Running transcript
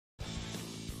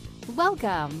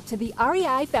Welcome to the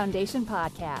REI Foundation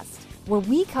Podcast, where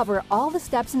we cover all the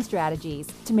steps and strategies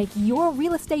to make your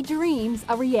real estate dreams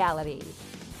a reality.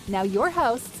 Now your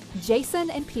hosts, Jason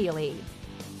and Peely.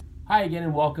 Hi again,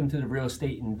 and welcome to the Real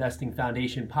Estate Investing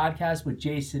Foundation Podcast with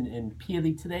Jason and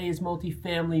Peely. Today is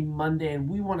Multifamily Monday, and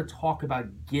we want to talk about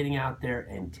getting out there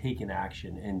and taking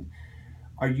action. And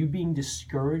are you being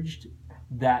discouraged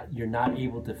that you're not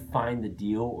able to find the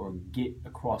deal or get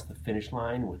across the finish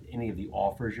line with any of the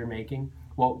offers you're making?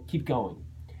 Well, keep going.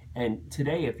 And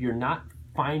today, if you're not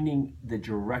finding the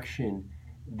direction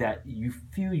that you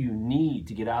feel you need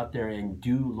to get out there and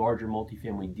do larger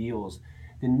multifamily deals,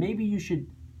 then maybe you should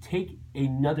take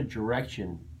another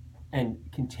direction and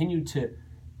continue to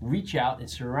reach out and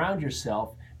surround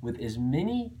yourself with as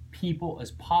many people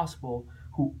as possible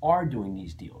who are doing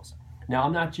these deals. Now,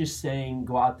 I'm not just saying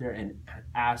go out there and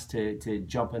ask to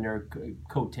jump on their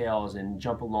coattails and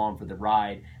jump along for the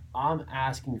ride. I'm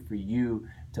asking for you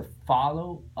to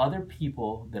follow other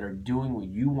people that are doing what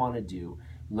you want to do.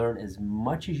 Learn as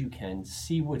much as you can,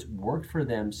 see what's worked for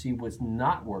them, see what's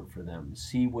not worked for them,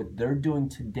 see what they're doing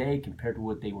today compared to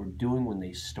what they were doing when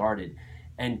they started,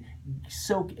 and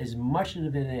soak as much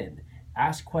of it in.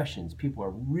 Ask questions. People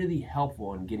are really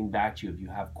helpful in getting back to you if you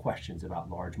have questions about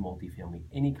large multifamily,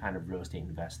 any kind of real estate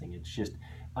investing. It's just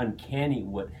uncanny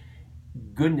what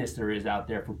goodness there is out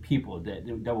there for people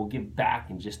that will give back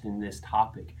in just in this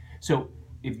topic. So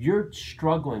if you're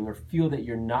struggling or feel that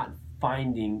you're not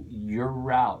finding your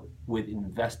route with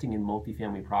investing in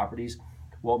multifamily properties,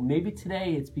 well, maybe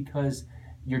today it's because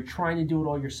you're trying to do it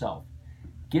all yourself.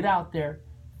 Get out there.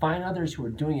 Find others who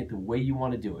are doing it the way you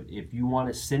want to do it. If you want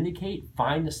to syndicate,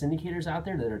 find the syndicators out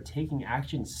there that are taking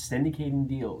action, syndicating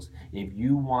deals. If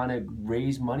you want to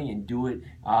raise money and do it,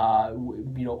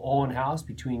 all in-house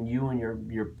between you and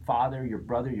your father, your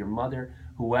brother, your mother,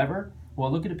 whoever,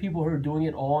 well, look at the people who are doing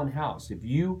it all in-house. If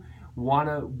you want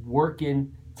to work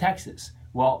in Texas,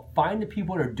 well, find the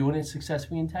people that are doing it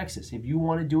successfully in Texas. If you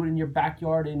want to do it in your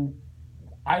backyard in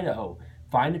Idaho,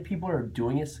 find the people that are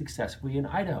doing it successfully in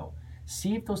Idaho.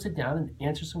 See if they'll sit down and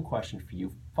answer some questions for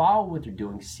you. Follow what they're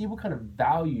doing. See what kind of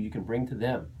value you can bring to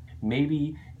them.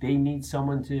 Maybe they need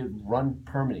someone to run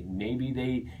permitting. Maybe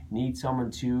they need someone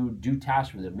to do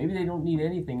tasks for them. Maybe they don't need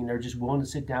anything and they're just willing to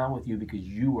sit down with you because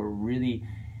you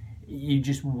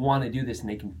just want to do this and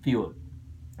they can feel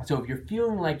it. So if you're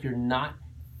feeling like you're not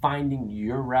finding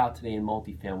your route today in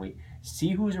multifamily,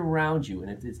 see who's around you.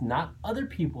 And if it's not other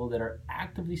people that are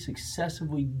actively,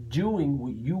 successfully doing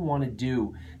what you want to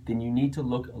do, then you need to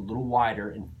look a little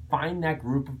wider and find that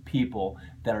group of people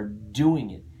that are doing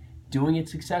it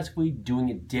successfully, doing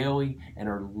it daily, and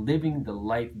are living the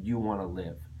life you want to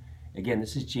live. Again,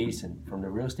 this is Jason from the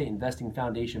Real Estate Investing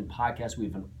Foundation Podcast. We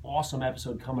have an awesome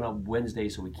episode coming up Wednesday,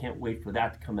 so we can't wait for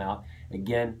that to come out.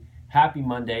 Again, happy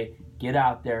Monday. Get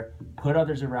out there, put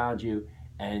others around you,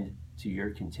 and to your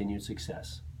continued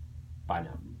success. Bye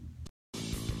now.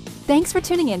 Thanks for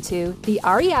tuning into the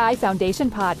REI Foundation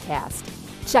Podcast.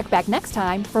 Check back next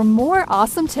time for more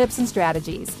awesome tips and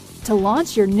strategies to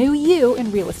launch your new you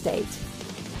in real estate.